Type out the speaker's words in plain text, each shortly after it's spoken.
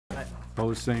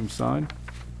Opposed, same sign.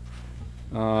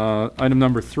 Item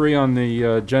number 3 on the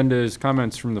agenda is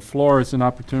comments from the floor. It's an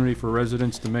opportunity for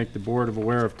residents to make the board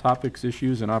aware of topics,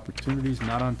 issues, and opportunities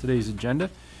not on today's agenda.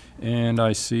 And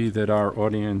I see that our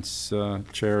audience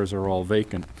chairs are all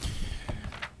vacant.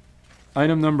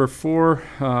 Item number 4,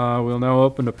 we'll now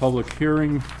open a public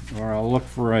hearing, or I'll look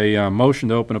for a motion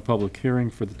to open a public hearing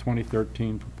for the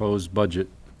 2013 proposed budget.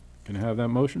 Can I have that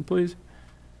motion, please?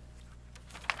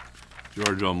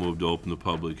 George, I'll move to open the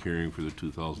public hearing for the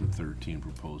 2013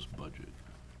 proposed budget.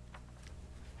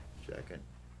 Second.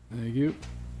 Thank you.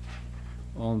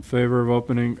 All in favor of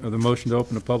opening, the motion to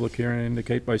open a public hearing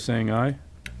indicate by saying aye.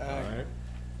 Aye.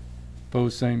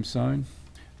 Opposed, same sign.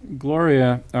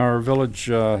 Gloria, our village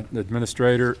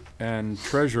administrator and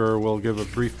treasurer, will give a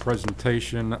brief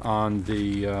presentation on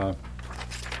the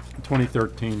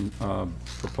 2013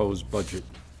 proposed budget.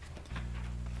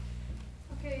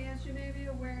 Okay, as you may be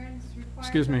aware, it's required.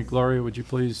 Excuse me, Gloria, would you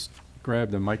please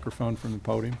grab the microphone from the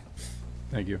podium?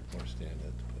 Thank you. Or stand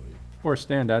at the podium. Or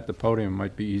stand at the podium,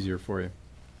 might be easier for you.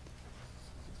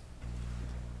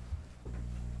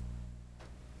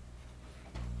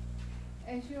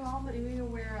 As you all may be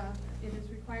aware of, it is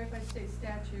required by state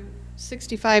statute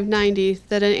 6590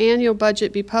 that an annual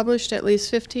budget be published at least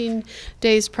 15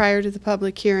 days prior to the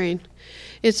public hearing.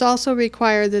 It's also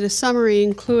required that a summary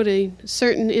including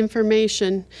certain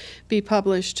information be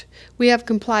published. We have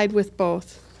complied with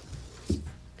both.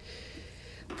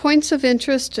 Points of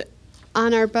interest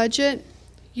on our budget.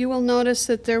 You will notice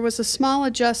that there was a small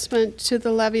adjustment to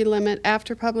the levy limit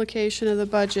after publication of the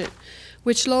budget,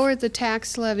 which lowered the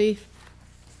tax levy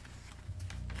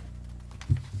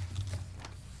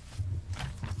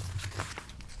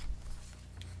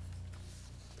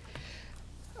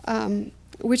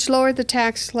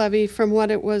from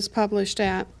what it was published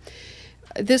at.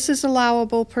 This is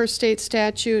allowable per state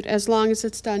statute as long as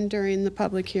it's done during the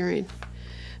public hearing.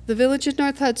 The Village of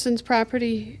North Hudson's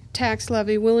property tax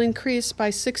levy will increase by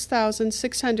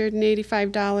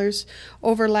 $6,685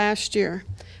 over last year.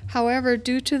 However,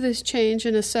 due to this change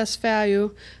in assessed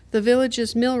value, the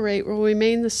village's mill rate will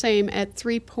remain the same at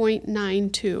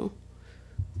 3.92.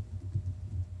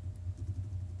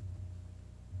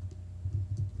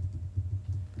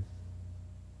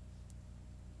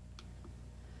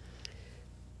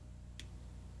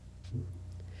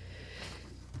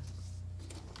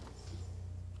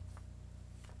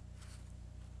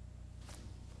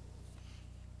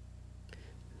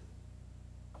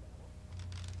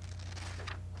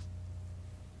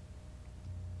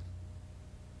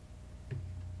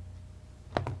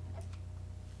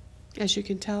 As you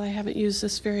can tell, I haven't used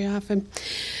this very often.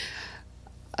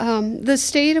 The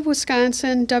state of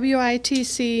Wisconsin,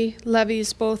 WITC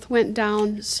levies both went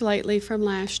down slightly from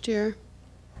last year.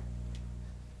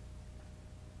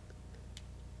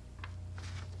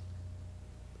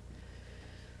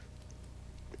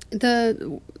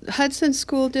 The Hudson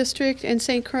School District and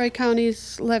St. Croix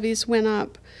County's levies went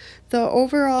up. The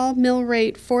overall mill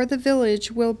rate for the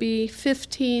village will be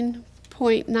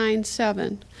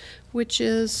 15.97, which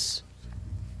is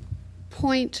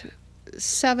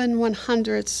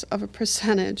 0.71 of a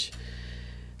percentage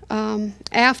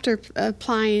after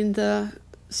applying the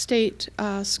state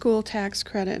school tax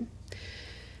credit.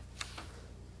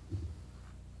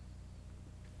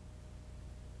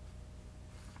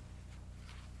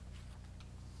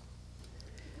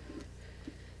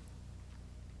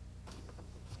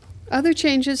 Other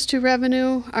changes to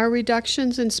revenue are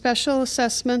reductions in special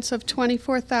assessments of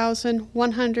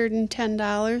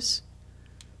 $24,110.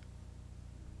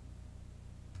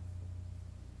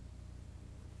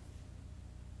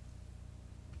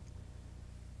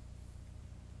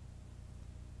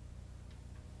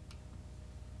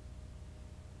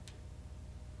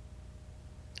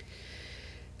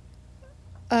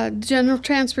 General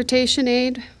transportation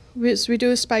aid was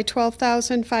reduced by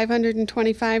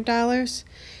 $12,525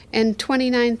 and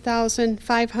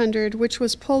 $29,500, which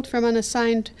was pulled from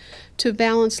unassigned to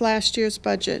balance last year's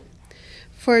budget,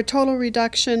 for a total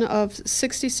reduction of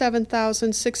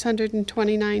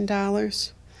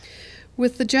 $67,629.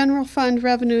 With the general fund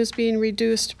revenues being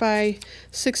reduced by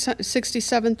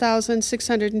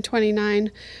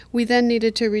 $67,629, we then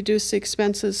needed to reduce the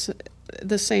expenses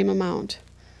the same amount.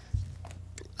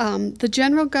 The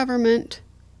general government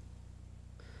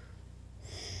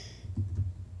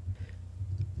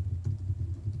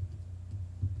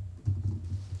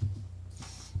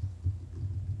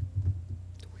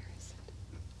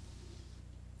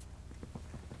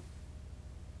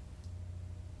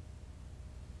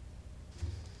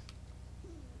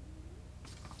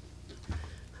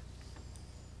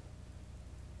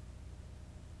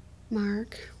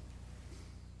Mark.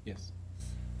 Yes.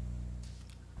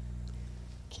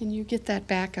 Can you get that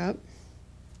back up?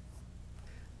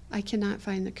 I cannot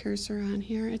find the cursor on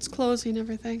here. It's closing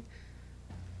everything.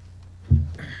 I'll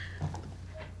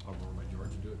roll my George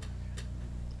and do it.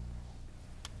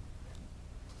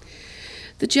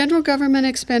 The general government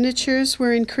expenditures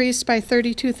were increased by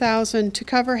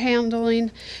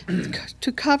 $32,000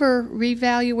 to cover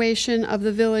revaluation of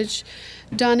the village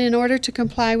done in order to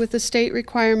comply with the state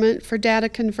requirement for data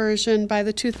conversion by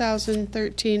the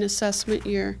 2013 assessment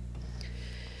year.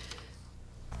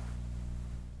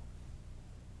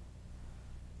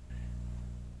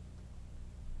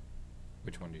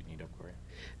 Which one do you need up, Gloria?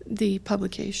 The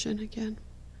publication again.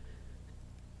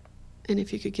 And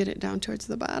if you could get it down towards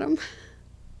the bottom.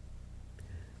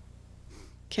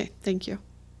 Okay, thank you.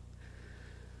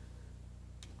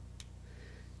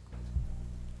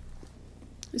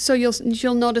 So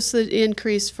you'll notice the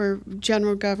increase for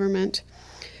general government.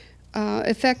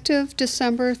 Effective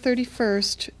December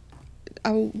 31st,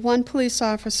 one police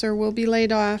officer will be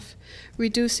laid off,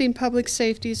 reducing public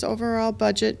safety's overall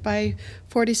budget by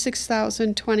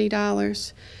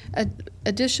 $46,020.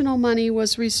 Additional money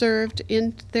was reserved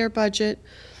in their budget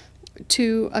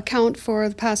to account for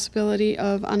the possibility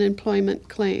of unemployment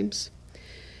claims.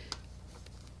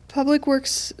 Public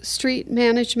Works street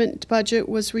management budget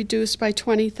was reduced by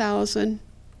 $20,000.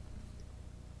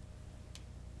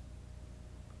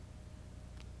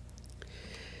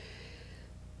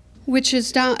 Which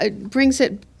is down, it brings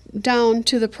it down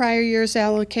to the prior year's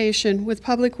allocation, with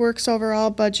Public Works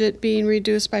overall budget being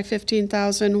reduced by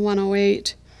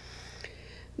 $15,108.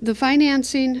 The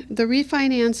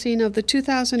refinancing of the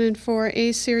 2004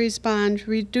 A-Series bond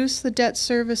reduced the debt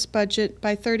service budget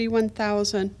by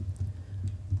 $31,000.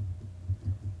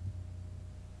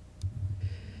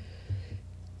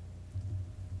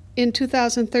 In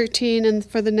 2013 and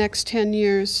for the next 10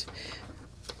 years.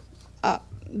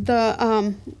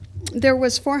 There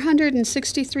was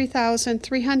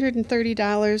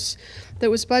 $463,330 that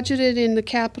was budgeted in the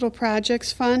capital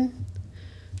projects fund,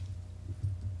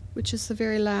 which is the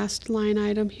very last line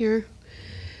item here.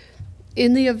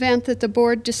 In the event that the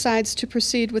board decides to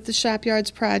proceed with the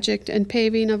Shopyards project and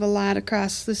paving of a lot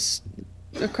across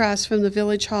from the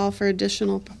village hall for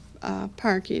additional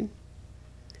parking.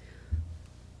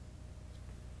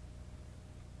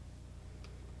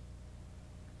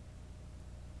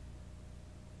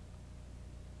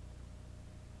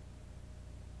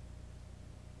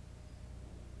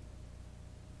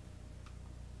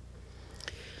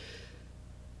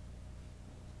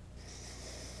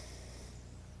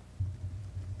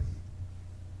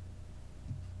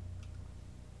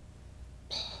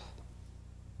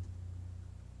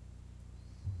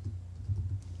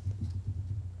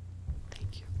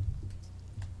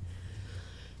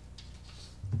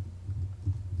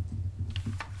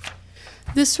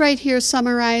 This right here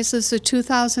summarizes the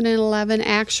 2011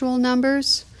 actual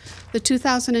numbers, the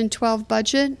 2012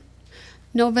 budget,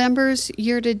 November's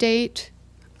year-to-date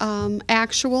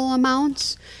actual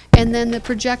amounts, and then the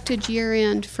projected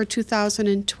year-end for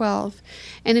 2012.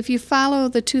 And if you follow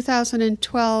the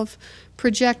 2012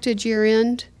 projected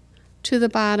year-end to the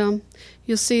bottom,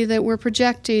 you'll see that we're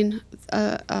projecting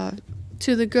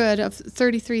to the good of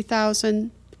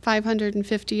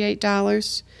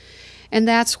 $33,558. And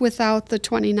that's without the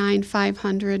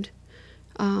 $29,500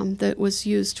 that was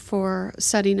used for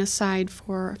setting aside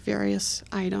for various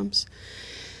items.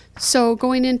 So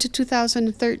going into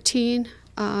 2013,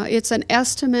 it's an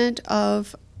estimate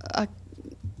of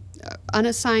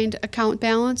unassigned account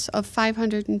balance of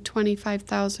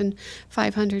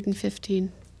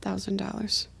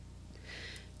 $525,515,000.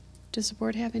 Does the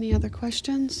board have any other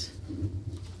questions?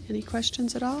 Any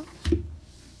questions at all?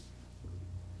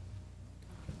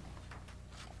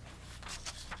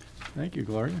 Thank you,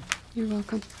 Gloria. You're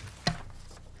welcome.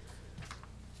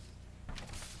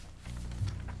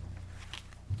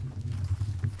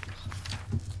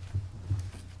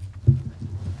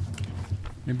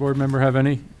 Any board member have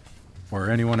any, or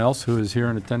anyone else who is here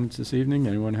in attendance this evening,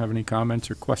 anyone have any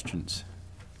comments or questions?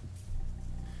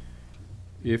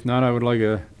 If not,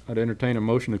 I'd entertain a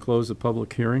motion to close the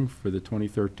public hearing for the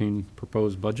 2013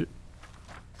 proposed budget.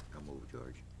 I'll move,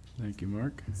 George. Thank you,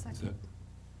 Mark. Second.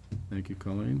 Thank you,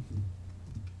 Colleen.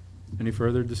 Any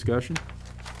further discussion?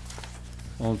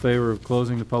 All in favor of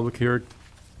closing the public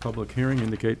hearing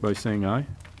indicate by saying aye.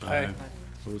 Aye.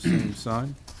 Opposed, same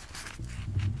sign.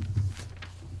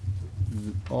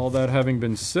 All that having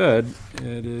been said,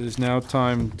 it is now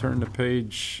time to turn the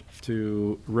page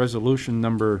to resolution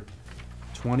number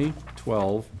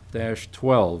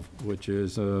 2012-12, which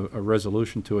is a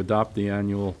resolution to adopt the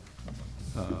annual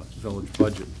village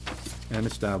budget and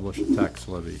establish a tax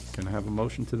levy. Can I have a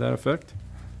motion to that effect?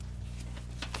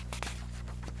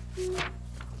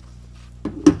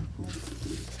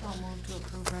 I'll move to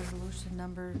approve resolution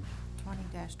number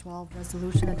 20-12,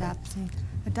 resolution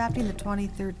adopting the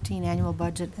 2013 annual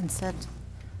budget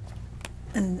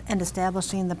and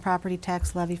establishing the property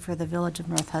tax levy for the Village of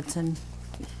North Hudson.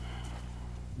 Do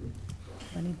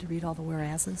I need to read all the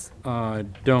whereases? I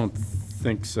don't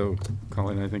think so,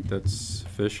 Colleen. I think that's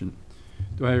sufficient.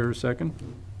 Do I hear a second?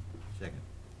 Second.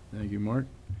 Thank you, Mark.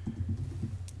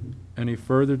 Any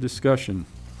further discussion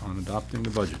on adopting the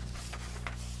budget?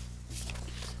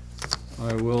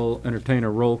 I will entertain a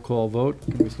roll call vote.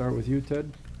 Can we start with you,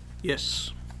 Ted?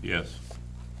 Yes. Yes.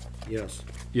 Yes.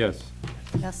 Yes.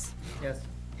 Yes. Yes.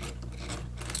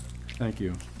 Thank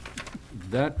you.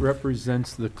 That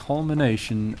represents the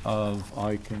culmination of,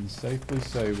 I can safely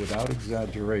say without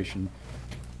exaggeration,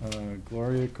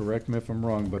 Gloria, correct me if I'm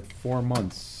wrong, but 4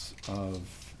 months of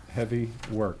heavy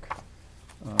work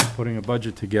putting a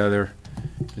budget together,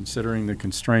 considering the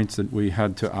constraints that we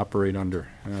had to operate under.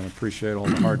 And I appreciate all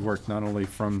the hard work, not only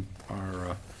from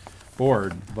our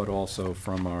board, but also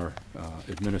from our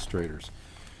administrators.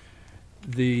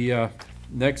 The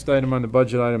next item on the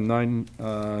budget, item 9,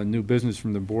 new business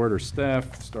from the board or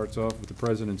staff, starts off with the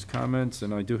president's comments,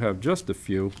 and I do have just a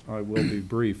few. I will be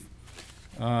brief.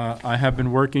 I have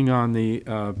been working on the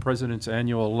president's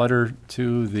annual letter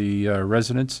to the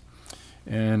residents,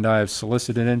 and I have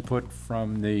solicited input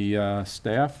from the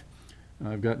staff.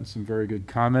 I've gotten some very good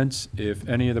comments. If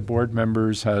any of the board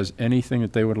members has anything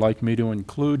that they would like me to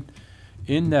include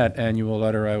in that annual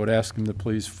letter, I would ask them to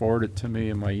please forward it to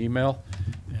me in my email,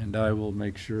 and I will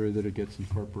make sure that it gets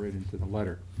incorporated into the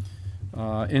letter.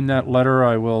 In that letter,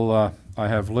 I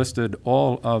have listed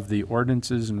all of the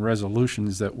ordinances and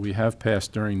resolutions that we have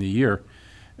passed during the year,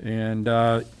 and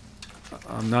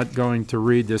I'm not going to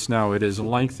read this now. It is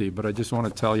lengthy, but I just want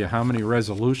to tell you how many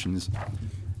resolutions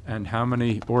and how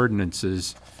many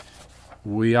ordinances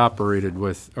we operated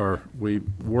with, or we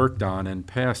worked on and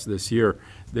passed this year.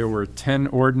 There were 10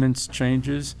 ordinance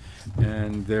changes,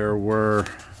 and there were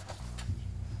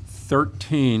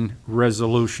 13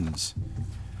 resolutions.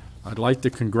 I'd like to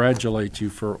congratulate you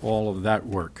for all of that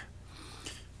work.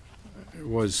 It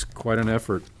was quite an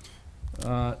effort.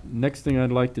 Next thing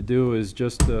I'd like to do is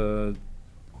just open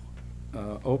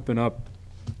up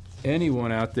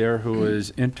anyone out there who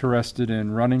is interested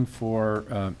in running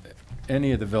for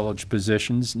any of the village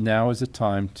positions. Now is the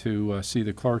time to see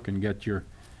the clerk and get your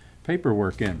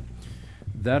paperwork in.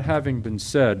 That having been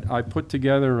said, I put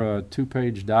together a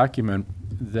 2-page document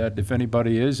that if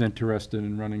anybody is interested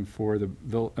in running for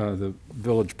the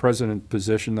village president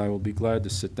position, I will be glad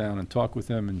to sit down and talk with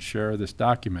them and share this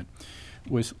document,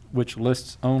 which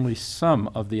lists only some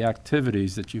of the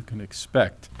activities that you can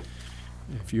expect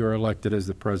if you're elected as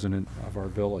the president of our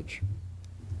village.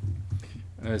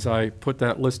 As I put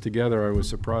that list together, I was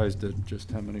surprised at just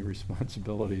how many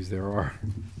responsibilities there are.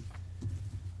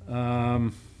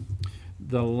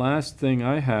 The last thing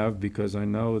I have, because I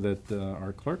know that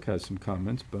our clerk has some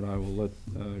comments, but I will let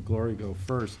Gloria go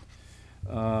first,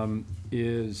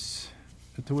 is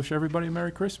to wish everybody a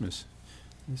Merry Christmas.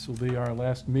 This will be our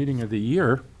last meeting of the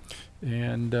year,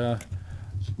 and I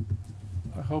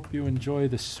hope you enjoy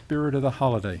the spirit of the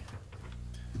holiday.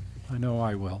 I know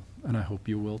I will, and I hope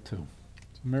you will too.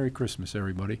 So Merry Christmas,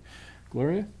 everybody.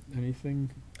 Gloria, anything?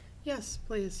 Yes,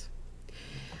 please.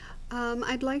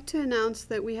 I'd like to announce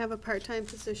that we have a part-time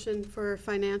position for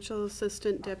financial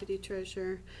assistant deputy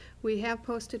treasurer. We have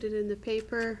posted it in the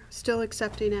paper, still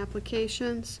accepting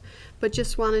applications, but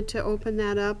just wanted to open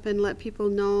that up and let people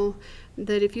know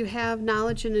that if you have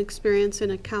knowledge and experience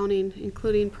in accounting,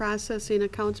 including processing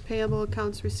accounts payable,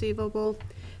 accounts receivable,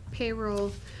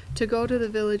 payroll, to go to the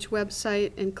village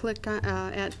website and click on,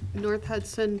 at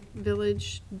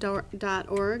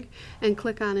northhudsonvillage.org and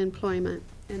click on employment.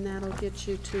 And that'll get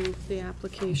you to the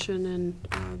application and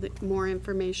more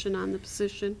information on the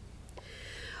position.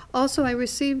 Also, I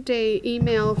received an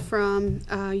email from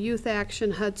Youth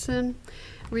Action Hudson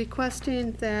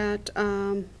requesting that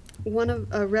a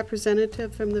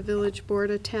representative from the village board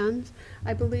attends.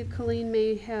 I believe Colleen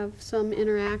may have some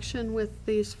interaction with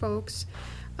these folks.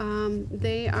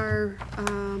 They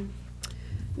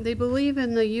believe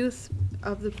in the youth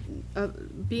of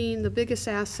being the biggest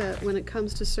asset when it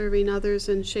comes to serving others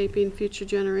and shaping future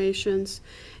generations,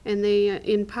 and they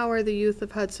empower the youth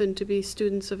of Hudson to be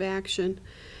students of action.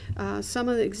 Some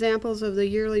of the examples of the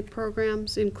yearly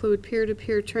programs include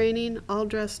peer-to-peer training, All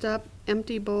Dressed Up,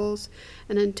 Empty Bowls,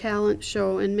 and a talent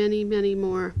show, and many, many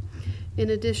more. In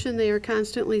addition, they are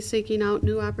constantly seeking out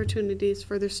new opportunities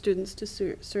for their students to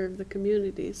serve the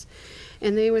communities.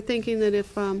 And they were thinking that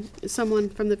if someone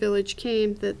from the village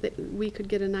came, that we could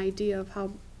get an idea of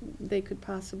how they could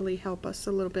possibly help us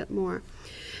a little bit more.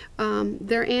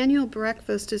 Their annual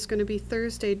breakfast is going to be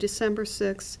Thursday, December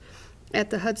 6th at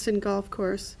the Hudson Golf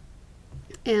Course.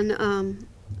 And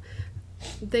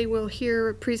they will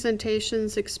hear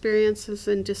presentations, experiences,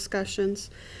 and discussions.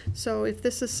 So if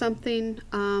this is something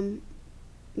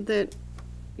that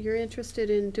you're interested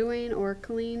in doing, or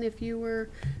Colleen, if you were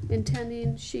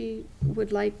intending, she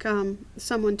would like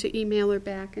someone to email her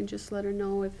back and just let her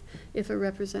know if a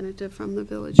representative from the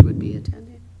village would be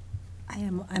attending.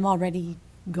 I'm already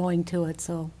going to it,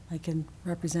 so I can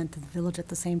represent the village at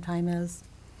the same time as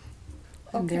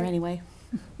I'm there Okay. anyway.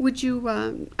 Would you,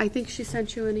 I think she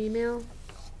sent you an email.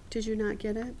 Did you not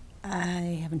get it?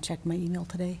 I haven't checked my email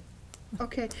today.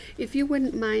 Okay, if you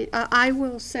wouldn't mind, I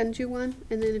will send you one,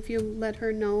 and then if you let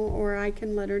her know, or I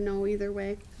can let her know, either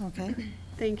way. Okay.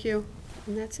 Thank you.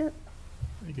 And that's it.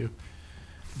 Thank you.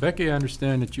 Becky, I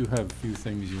understand that you have a few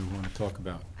things you want to talk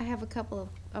about. I have a couple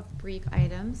of brief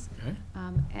items. Okay.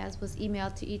 As was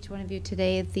emailed to each one of you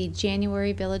today, the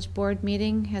January Village Board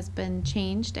meeting has been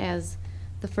changed, as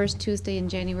the first Tuesday in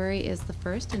January is the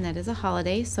 1st, and that is a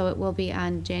holiday, so it will be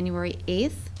on January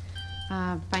 8th.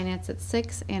 Finance at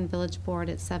 6 and Village Board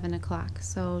at 7 o'clock.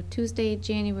 So Tuesday,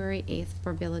 January 8th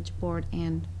for Village Board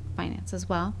and Finance as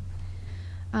well.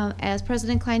 As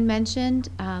President Klein mentioned,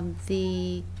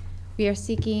 we are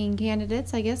seeking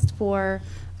candidates, I guess, for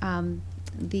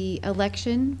the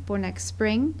election for next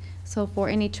spring. So for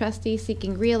any trustee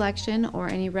seeking re-election or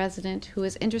any resident who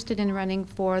is interested in running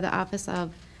for the office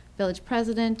of village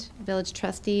president, village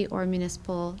trustee, or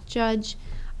municipal judge,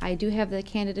 I do have the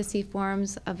candidacy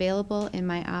forms available in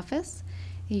my office.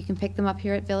 You can pick them up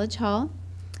here at Village Hall.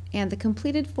 And the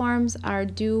completed forms are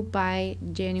due by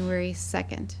January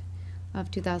 2nd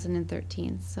of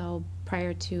 2013. So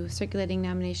prior to circulating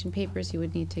nomination papers, you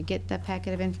would need to get that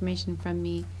packet of information from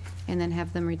me and then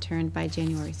have them returned by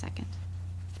January 2nd.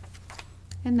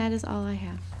 And that is all I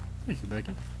have. Thank you,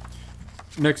 Becky.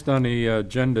 Next on the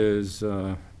agenda is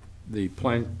the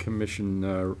Plan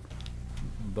Commission,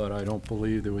 but I don't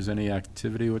believe there was any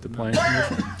activity with the Plan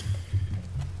Commission.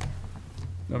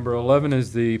 Number 11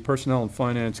 is the Personnel and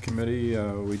Finance Committee.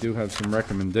 We do have some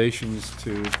recommendations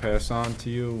to pass on to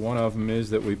you. One of them is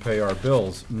that we pay our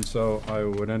bills, and so I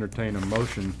would entertain a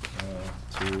motion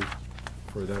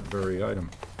for that very item.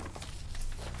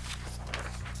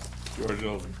 George,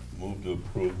 I'll move to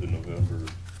approve the November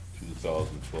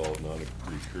 2012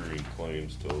 non-recurring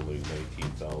claims totaling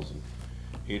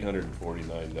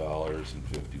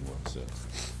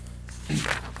 $19,849.51.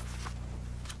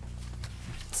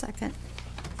 Second.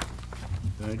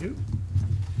 Thank you.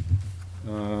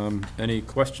 Any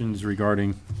questions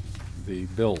regarding the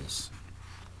bills?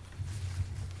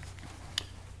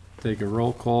 Take a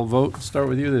roll call vote. Start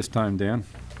with you this time, Dan.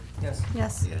 Yes.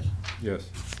 Yes. Yes.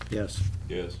 Yes.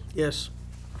 Yes. Yes.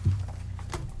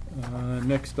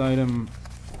 Next item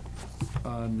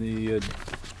on the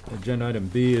agenda, item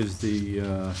B, is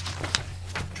the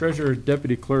treasurer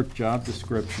deputy clerk job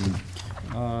description.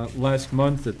 Last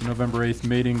month at the November 8th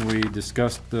meeting, we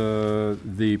discussed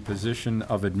the position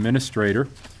of administrator,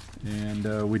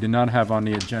 and we did not have on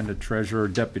the agenda treasurer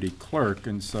deputy clerk,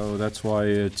 and so that's why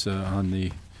it's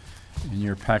in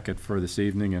your packet for this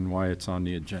evening and why it's on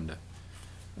the agenda.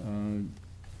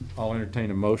 I'll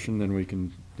entertain a motion, then we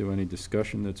can do any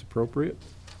discussion that's appropriate.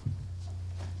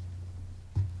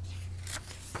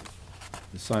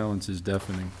 The silence is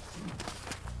deafening.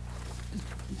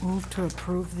 Move to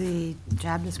approve the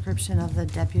job description of the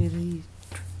deputy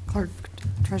clerk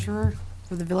treasurer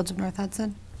for the Village of North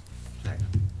Hudson.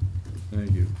 Second.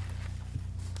 Thank you.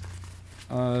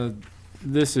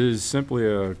 This is simply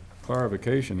a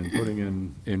clarification and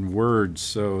putting in words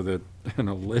so that, in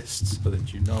a list, so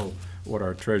that you know what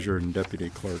our treasurer and deputy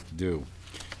clerk do.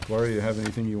 Gloria, you have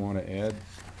anything you want to add?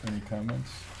 Any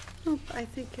comments? Nope, I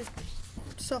think it's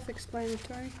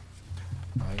self-explanatory.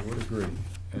 I would agree.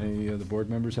 Any of the board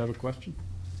members have a question?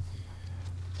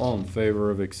 All in favor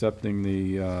of accepting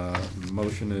the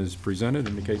motion as presented,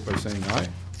 indicate by saying aye.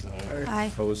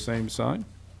 Aye. Opposed, same sign.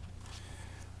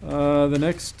 The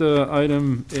next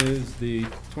item is the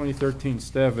 2013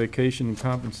 staff vacation and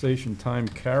compensation time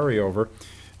carryover.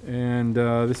 And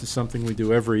this is something we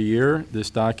do every year.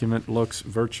 This document looks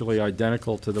virtually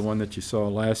identical to the one that you saw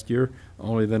last year,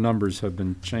 only the numbers have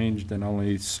been changed and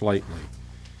only slightly.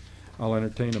 I'll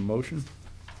entertain a motion.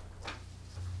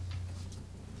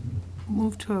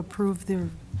 Move to approve the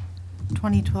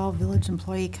 2012 village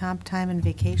employee comp time and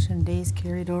vacation days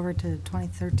carried over to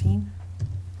 2013.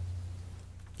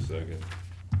 Second.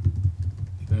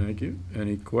 Thank you.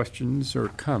 Any questions or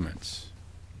comments?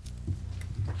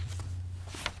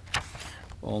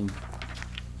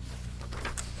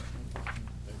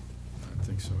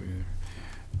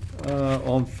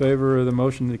 All in favor of the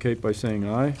motion indicate by saying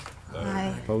aye.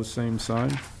 Aye. Opposed, same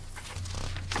sign.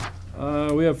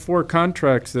 We have 4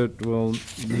 contracts that will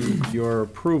need your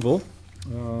approval.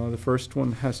 The first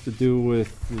one has to do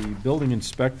with the building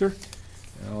inspector.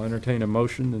 I'll entertain a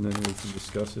motion, and then we can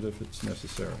discuss it if it's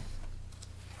necessary.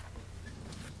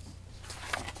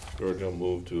 George, I'll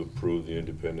move to approve the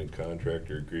independent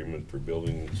contractor agreement for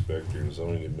building inspector and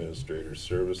zoning administrator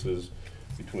services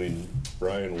between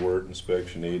Brian Wirt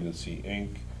Inspection Agency,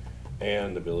 Inc.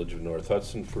 and the Village of North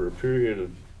Hudson for a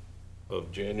period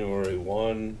of January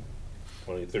 1,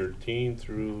 2013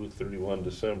 through 31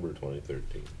 December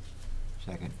 2013.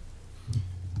 Second.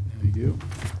 Thank you.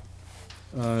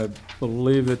 I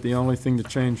believe that the only thing that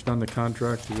changed on the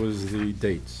contract was the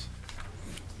dates.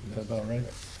 Is that about right?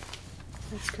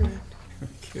 That's correct.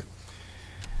 Thank you.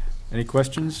 Any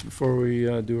questions before we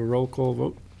do a roll call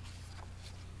vote?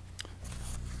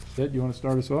 Ted, you want to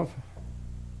start us off?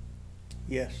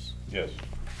 Yes. Yes.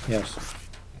 Yes.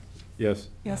 Yes.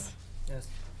 Yes. Yes.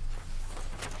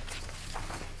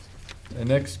 The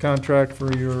next contract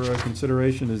for your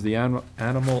consideration is the Animal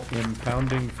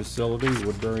Impounding Facility,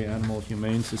 Woodbury Animal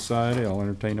Humane Society. I'll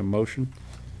entertain a motion.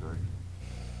 George,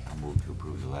 I'll move to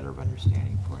approve the letter of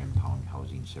understanding for impound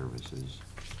housing services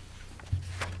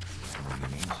from the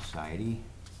Humane Society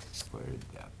for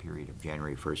the period of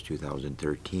January 1st,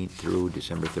 2013 through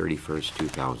December 31st,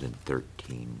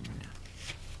 2013.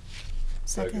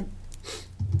 Second.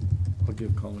 I'll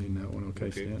give Colleen that one, okay,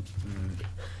 Okay. Stan?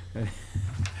 All right.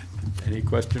 Any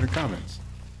question or comments?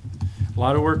 A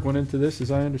lot of work went into this,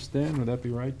 as I understand. Would that be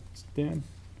right, Stan?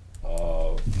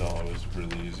 No, it was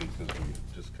really easy because we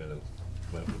just kind of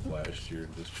went with last year,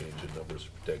 just changing numbers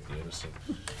to protect the innocent.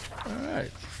 All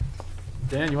right.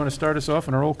 Dan, you want to start us off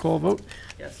on a roll call vote?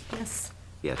 Yes. Yes.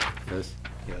 Yes. Yes.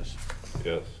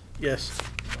 Yes. Yes.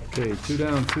 Okay, 2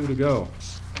 down, 2 to go.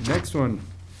 Next one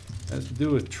has to do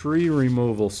with tree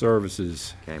removal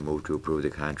services. Can I move to approve the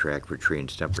contract for tree and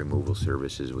stump removal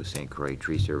services with St. Croix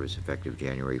Tree Service effective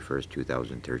January 1st,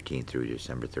 2013 through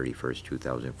December 31st,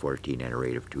 2014 at a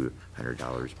rate of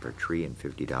 $200 per tree and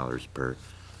 $50 per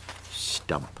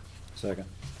stump. Second.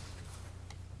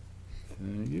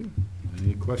 Thank you.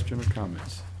 Any question or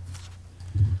comments?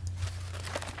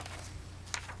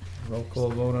 Roll call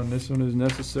vote on this one is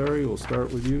necessary. We'll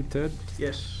start with you, Ted.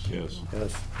 Yes. Yes.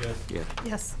 Yes. Yes.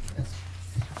 Yes.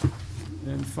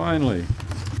 And finally,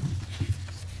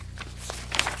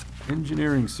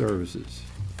 engineering services,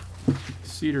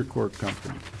 Cedar Corp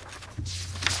Company.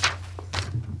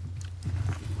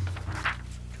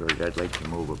 George, I'd like to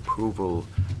move approval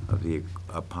of the,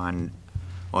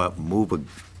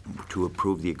 to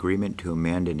approve the agreement to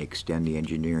amend and extend the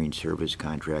engineering service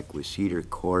contract with Cedar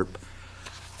Corp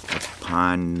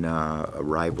upon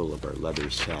arrival of our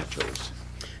leather satchels.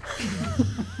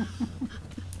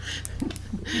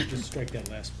 Just strike that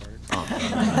last part.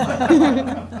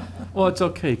 Well, it's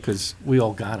okay, because we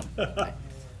all got them.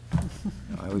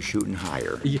 I was shooting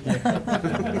higher.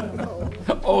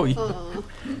 Oh, yeah.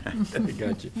 I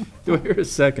got you. Do I hear a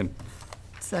second?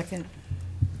 Second.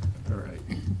 All right.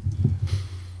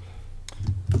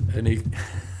 Any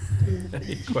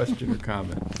question or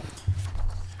comment?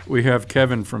 We have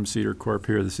Kevin from Cedar Corp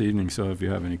here this evening, so if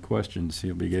you have any questions,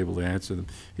 he'll be able to answer them.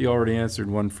 He already answered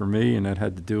one for me, and that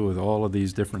had to do with all of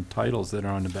these different titles that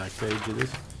are on the back page of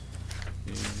this.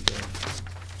 And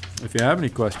if you have any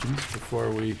questions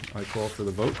before I call for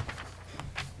the vote,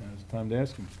 now's the time to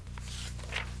ask them.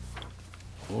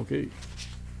 Okay.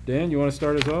 Dan, you want to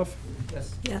start us off?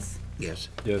 Yes. Yes. Yes.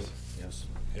 Yes.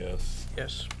 Yes.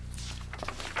 Yes.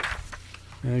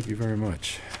 Thank you very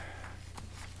much.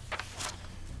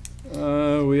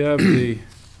 We have the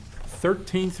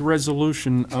 13th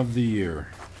resolution of the year.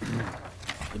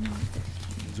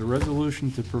 It's a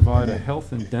resolution to provide a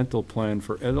health and dental plan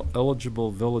for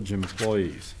eligible village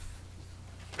employees.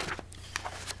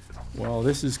 While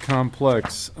this is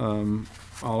complex,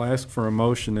 I'll ask for a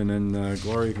motion, and then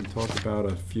Gloria can talk about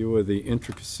a few of the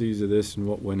intricacies of this and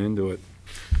what went into it.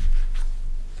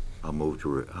 I'll move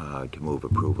to move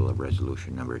approval of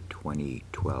resolution number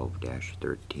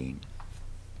 2012-13.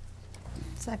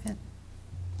 Second.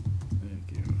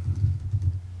 Thank you.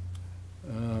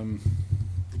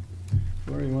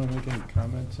 Gloria, you want to make any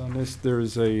comments on this?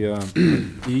 There's a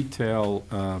detail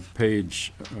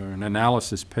page, or an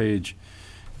analysis page.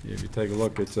 If you take a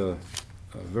look, it's a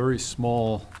very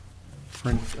small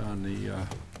print on the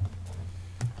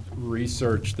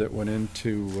research that went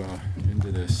into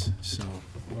this. So,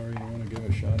 Gloria, you want to give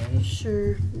a shot at it?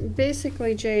 Sure.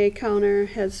 Basically, J.A. Counter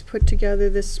has put together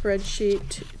this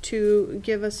spreadsheet to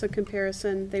give us a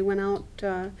comparison. They went out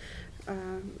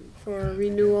for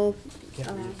renewal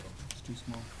too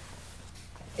small.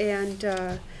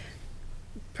 And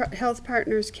Health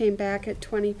Partners came back at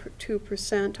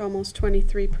 22%, almost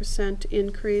 23%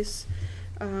 increase.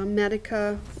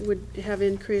 Medica would have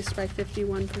increased by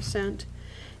 51%.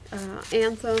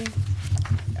 Anthem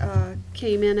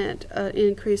came in at an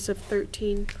increase of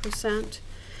 13%.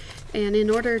 And in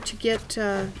order to get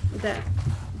that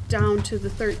down to the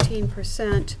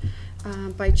 13%,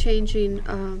 by changing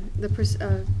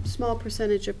the small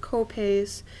percentage of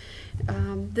co-pays,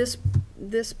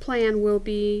 this plan will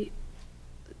be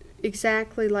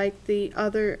exactly like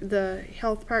the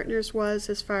Health Partners was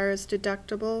as far as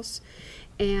deductibles,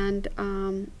 and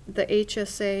the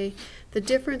HSA. The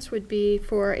difference would be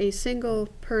for a single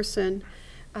person,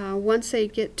 once they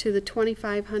get to the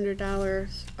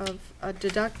 $2,500 of a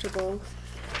deductible,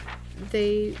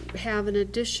 they have an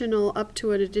additional, up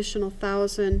to an additional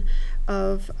 1,000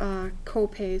 of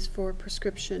co-pays for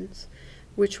prescriptions,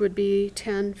 which would be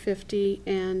 10, 50,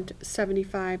 and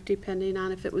 75, depending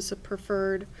on if it was a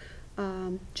preferred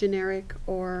generic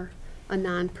or a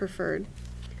non-preferred.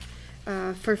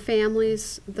 For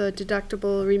families, the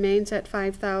deductible remains at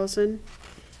 $5,000,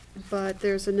 but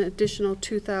there's an additional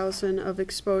 $2,000 of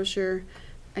exposure,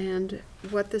 and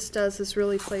what this does is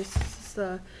really places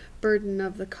the burden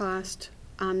of the cost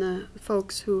on the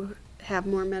folks who have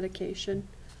more medication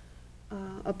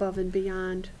above and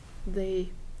beyond the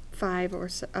 $25 or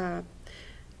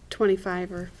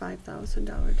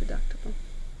 $5,000 deductible.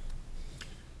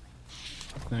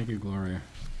 Thank you, Gloria.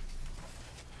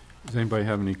 Does anybody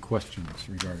have any questions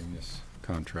regarding this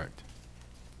contract?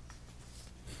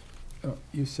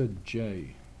 You said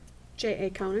J, J.A.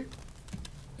 Counter,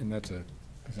 and is that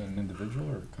an individual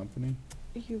or a company?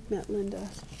 you've met Linda.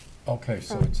 Okay,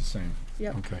 so From- it's the same.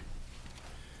 Yep, Okay.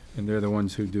 And they're the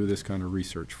ones who do this kind of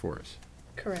research for us.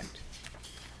 correct.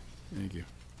 Thank you.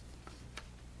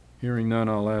 Hearing none,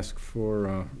 I'll ask for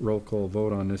a roll call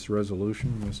vote on this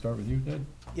resolution. We'll start with you, Ted?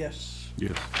 Yes.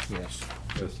 Yes. Yes.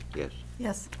 Yes. Yes.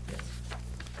 Yes.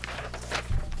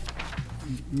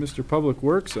 Mr. Public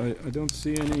Works, I don't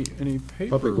see any paper.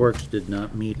 Public Works did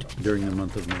not meet during the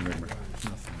month of November.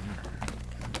 Nothing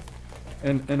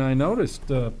there. And I noticed,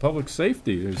 Public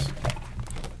Safety, there's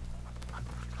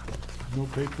no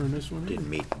paper in this one either. Didn't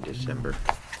meet in December.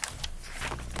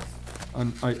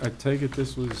 I take it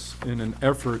this was in an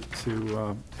effort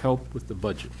to help with the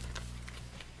budget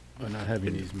by not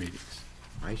having these meetings.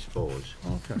 I suppose.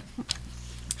 Okay.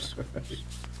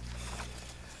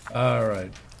 All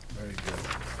right, very good.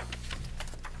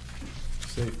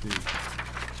 Safety.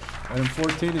 Item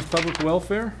 14 is public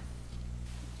welfare.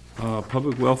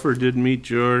 Public welfare did meet,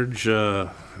 George.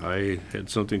 I had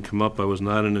something come up. I was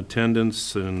not in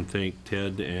attendance, and thank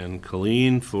Ted and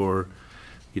Colleen for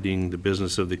getting the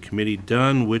business of the committee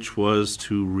done, which was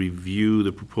to review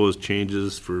the proposed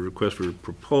changes for request for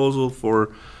proposal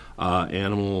for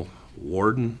animal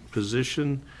warden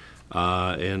position.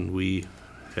 And we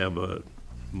have a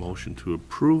motion to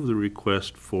approve the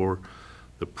request for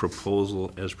the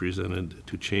proposal as presented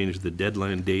to change the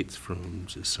deadline dates from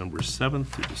December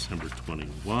 7th to December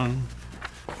 21.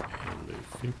 And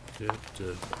I think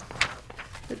that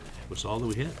was all that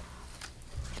we had.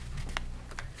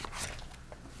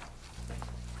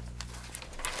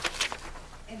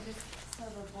 And just so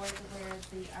the board's aware,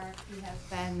 the RFP has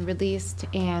been released,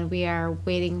 and we are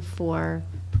waiting for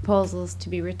proposals to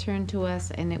be returned to us,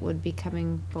 and it would be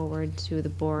coming forward to the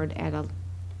board at a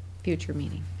future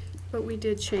meeting. But we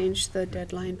did change the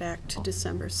deadline back to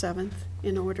December 7th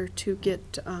in order to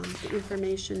get the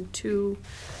information to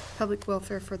Public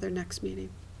Welfare for their next meeting.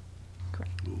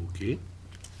 Correct. Okay.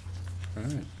 All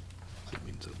right. That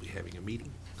means I'll be having a meeting.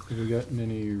 Have you gotten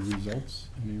any results,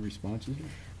 any responses?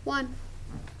 One.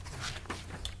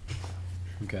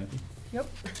 From Kathy? Yep.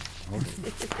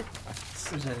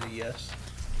 Was that a yes?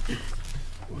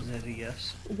 Was that a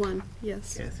yes? One,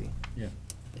 yes. Kathy? Yeah.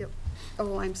 Yep.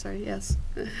 Oh, I'm sorry, yes.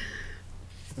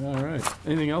 All right.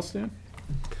 Anything else, Dan?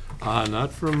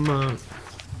 Not from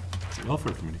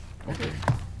Welfare Committee. Okay.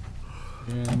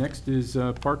 And next is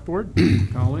Park Board.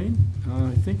 Colleen,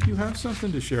 I think you have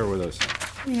something to share with us.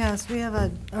 Yes, we have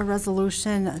a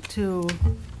resolution to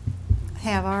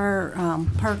have our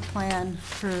park plan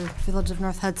for Village of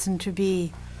North Hudson to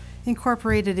be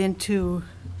incorporated into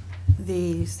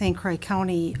the St. Croix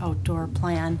County outdoor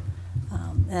plan.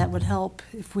 That would help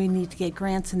if we need to get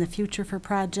grants in the future for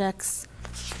projects.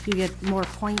 You get more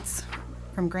points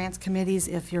from grants committees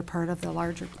if you're part of the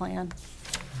larger plan.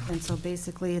 And so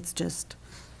basically, it's just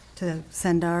to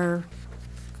send our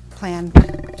plan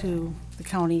to the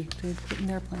county to put in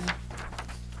their plan.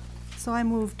 So I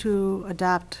move to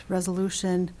adopt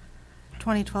resolution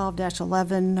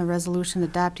 2012-11, a resolution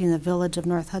adopting the Village of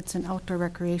North Hudson Outdoor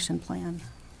Recreation Plan.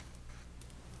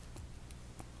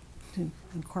 To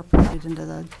incorporate it into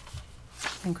the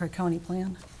St. Croix County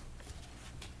Plan.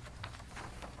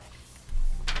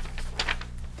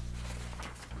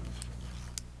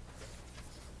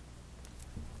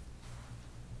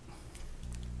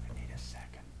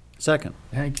 Second.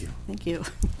 Thank you. Thank you.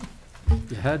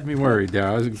 You had me worried there.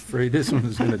 I was afraid this one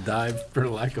was going to die for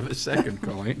lack of a second,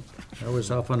 Colleen. I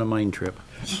was off on a mine trip.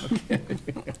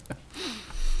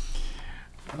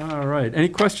 All right. Any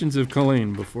questions of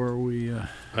Colleen before we,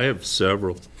 I have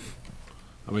several.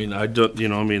 I mean, I don't,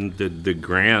 the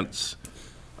grants,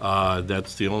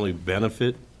 that's the only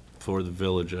benefit for the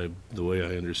village, the way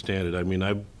I understand it. I mean,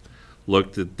 I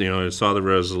looked at, I saw the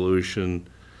resolution.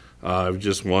 I was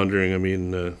just wondering,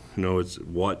 it's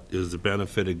what is the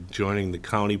benefit of joining the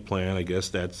county plan? I guess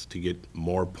that's to get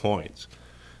more points.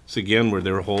 It's again where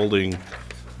they're holding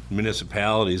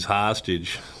municipalities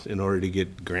hostage in order to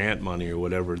get grant money or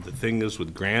whatever. The thing is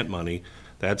with grant money,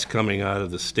 that's coming out of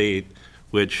the state,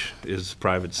 which is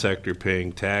private sector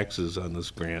paying taxes on this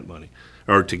grant money,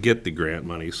 or to get the grant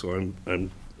money. So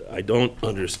I don't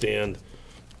understand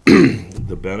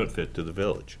the benefit to the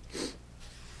village.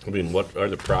 I mean, what are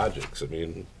the projects? I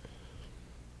mean,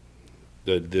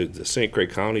 the St. Croix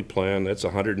County plan, that's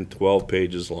 112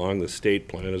 pages long. The state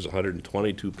plan is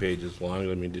 122 pages long.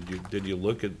 I mean, did you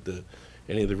look at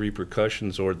any of the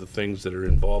repercussions or the things that are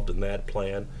involved in that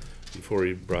plan before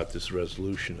you brought this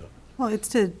resolution up? Well, it's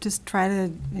to just try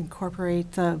to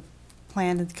incorporate the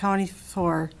plan in the county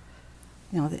for,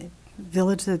 the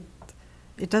village, that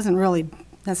it doesn't really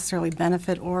necessarily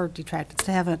benefit or detract. It's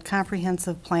to have a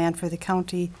comprehensive plan for the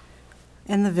county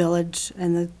and the village,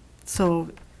 so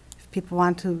if people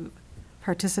want to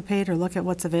participate or look at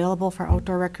what's available for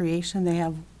outdoor recreation, they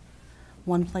have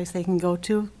one place they can go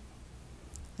to.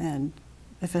 And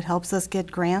if it helps us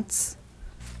get grants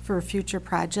for future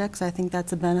projects, I think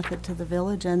that's a benefit to the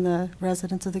village and the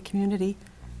residents of the community.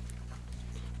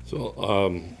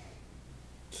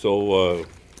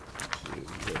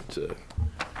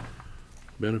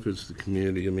 Benefits the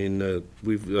community. I mean,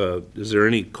 is there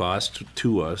any cost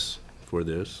to us for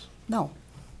this? No.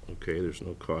 Okay, there's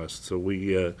no cost. So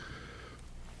we,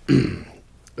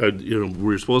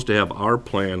 we're supposed to have our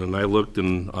plan, and I looked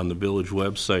on the village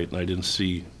website, and I didn't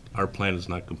see, our plan is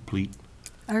not complete.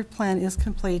 Our plan is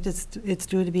complete. It's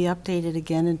due to be updated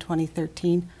again in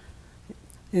 2013.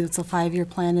 It's a 5-year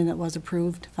plan, and it was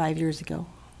approved 5 years ago.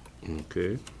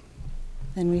 Okay.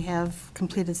 And we have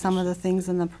completed some of the things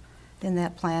in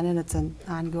that plan, and it's an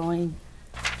ongoing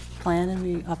plan, and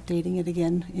we're updating it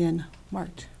again in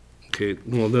March. Okay,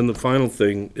 well, then the final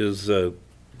thing is the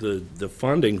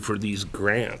funding for these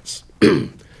grants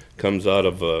comes out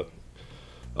of the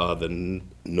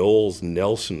Knowles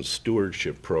Nelson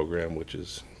Stewardship Program, which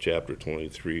is Chapter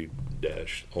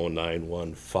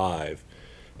 23-0915.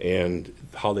 And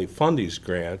how they fund these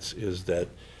grants is that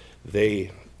they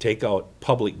take out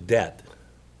public debt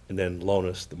and then loan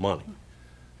us the money.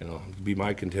 It'd be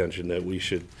my contention that we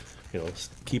should,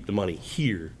 keep the money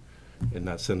here and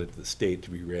not send it to the state to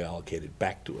be reallocated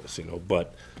back to us,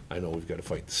 but I know we've got to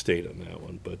fight the state on that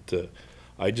one. But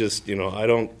I just, I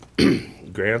don't,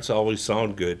 grants always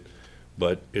sound good,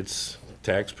 but it's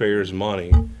taxpayers'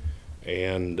 money,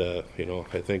 and, I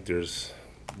think there's,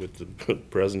 with the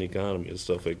present economy and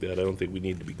stuff like that, I don't think we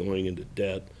need to be going into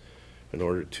debt in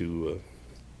order to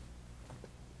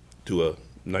do a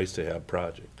nice-to-have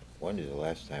project. When is the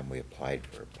last time we applied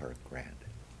for a park grant?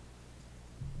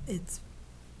 It's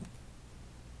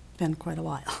been quite a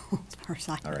while, as far as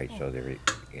I know. All right,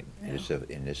 so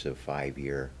in this a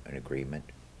 5-year agreement?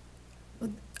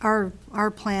 Our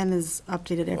plan is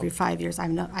updated every 5 years. I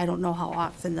don't know how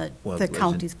often the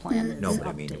county's plan is No, but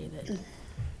I mean, updated.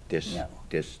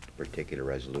 this particular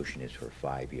resolution is for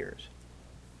 5 years?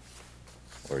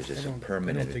 Or is this a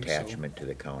permanent attachment to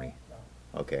the county?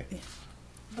 Okay.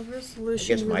 A I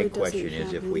resolution guess my really doesn't question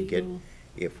is, have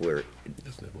if we're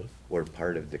Isn't it what? we're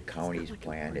part of the county's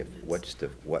plan, what's the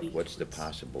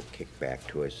possible kickback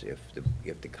to us if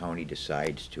the county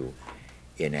decides to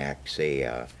enact, say,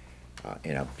 and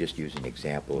I'm just using an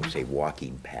example of, say,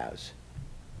 walking paths?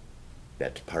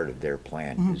 That's part of their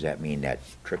plan. Mm-hmm. Does that mean that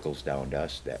trickles down to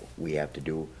us, that we have to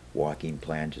do walking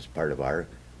plans as part of our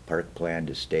park plan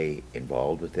to stay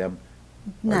involved with them?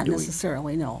 Not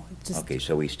necessarily, no. Just, Okay,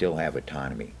 so we still have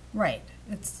autonomy. right.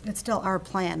 It's still our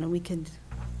plan, and we can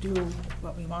do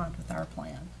what we want with our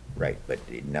plan. Right, but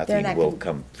They're nothing not will gonna-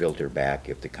 come filter back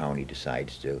if the county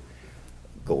decides to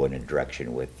go in a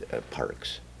direction with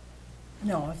parks.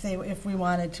 No, if we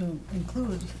wanted to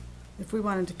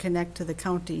connect to the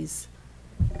county's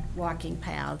walking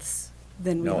paths,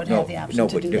 then we No, would no, have the option no,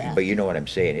 to do that. But you know what I'm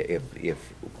saying,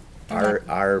 if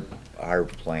our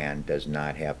plan does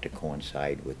not have to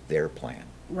coincide with their plan.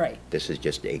 Right, This is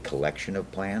just a collection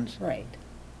of plans? right.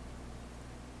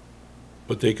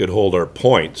 But they could hold our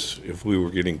points. If we were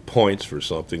getting points for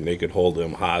something, they could hold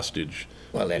them hostage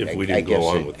Well, then if we I didn't guess go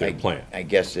on it- with their plan. I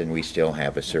guess then we still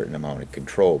have a certain amount of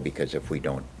control, because if we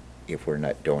don't, if we're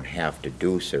not, don't have to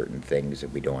do certain things,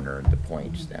 that we don't earn the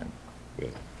points then. I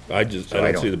So I don't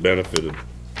see don't- the benefit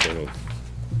of,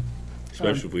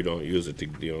 especially if we don't use it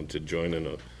to join in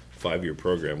a 5-year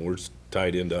program. We're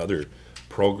tied into other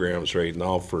programs right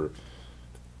now for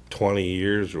 20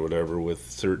 years or whatever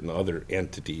with certain other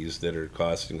entities that are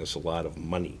costing us a lot of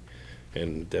money.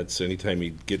 And that's anytime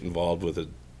you get involved with a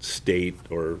state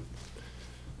or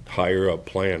higher up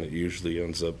plan, it usually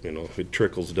ends up, it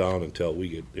trickles down until we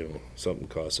get, something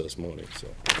costs us money, so.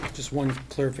 Just one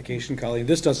clarification, Colleen.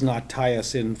 This does not tie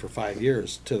us in for 5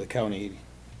 years to the county,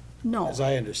 No. as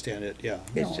I understand it, yeah.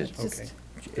 It's No, just, it's Okay.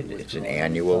 it's an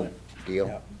annual deal,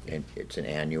 Yeah. and it's an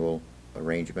annual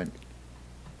arrangement.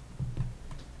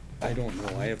 I don't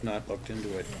know. I have not looked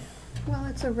into it. Well,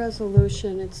 it's a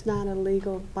resolution, it's not a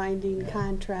legal binding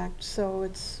contract, so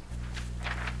it's,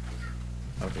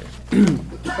 Okay.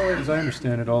 As I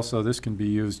understand it also, this can be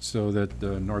used so that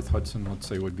North Hudson, let's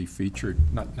say, would be featured,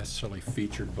 not necessarily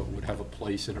featured, but would have a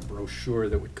place in a brochure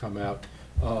that would come out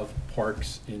of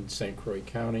parks in St. Croix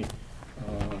County.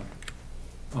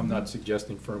 I'm not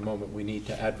suggesting for a moment we need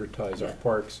to advertise our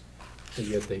parks, but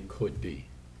yet they could be.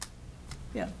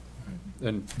 Yeah.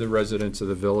 And the residents of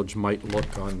the village might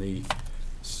look on the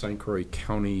St. Croix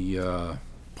County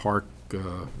park,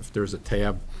 if there's a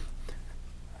tab,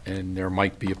 and there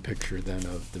might be a picture then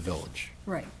of the village.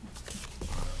 Right.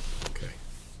 Okay.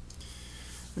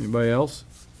 Anybody else?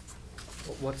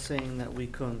 What's saying that we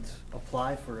couldn't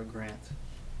apply for a grant?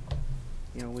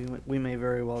 We may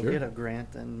very well Sure. get a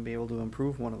grant and be able to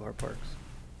improve one of our parks.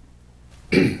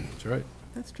 That's right.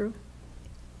 That's true.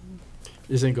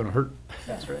 This ain't gonna hurt.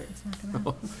 That's right.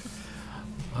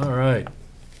 All right.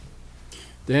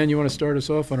 Dan, you want to start us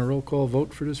off on a roll call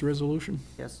vote for this resolution?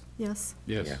 Yes. Yes.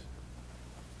 Yes. Yeah.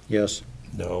 Yes.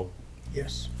 No.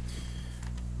 Yes.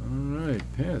 All right,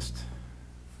 passed.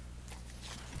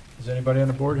 Does anybody on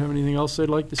the board have anything else they'd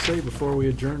like to say before we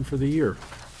adjourn for the year?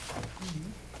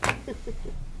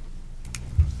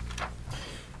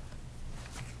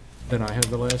 Then I have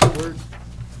the last word,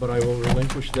 but I will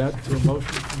relinquish that to a motion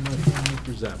from my friend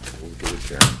Mr. Zapp. Move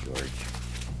to adjourn, George.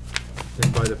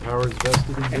 Then by the powers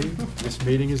vested in me, this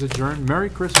meeting is adjourned. Merry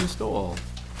Christmas to all.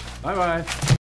 Bye-bye.